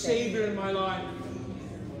of a Savior in my life.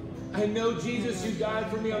 I know, Jesus, you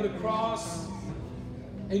died for me on the cross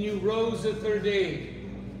and you rose the third day.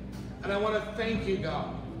 And I want to thank you,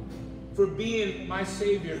 God, for being my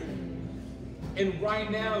Savior. And right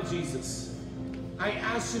now, Jesus, I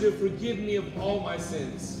ask you to forgive me of all my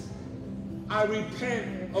sins. I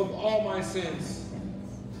repent of all my sins.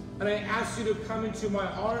 And I ask you to come into my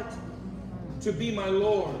heart, to be my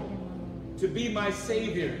Lord, to be my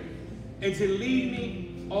Savior, and to lead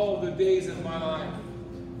me all the days of my life.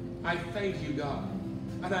 I thank you, God.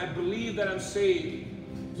 And I believe that I'm saved.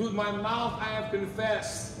 With my mouth I have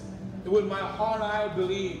confessed, and with my heart I have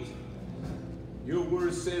believed. Your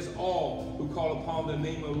word says all who call upon the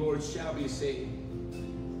name of the Lord shall be saved.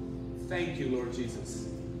 Thank you, Lord Jesus.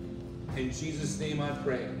 In Jesus' name I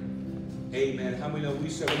pray. Amen. How many know we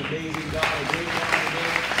serve an amazing God?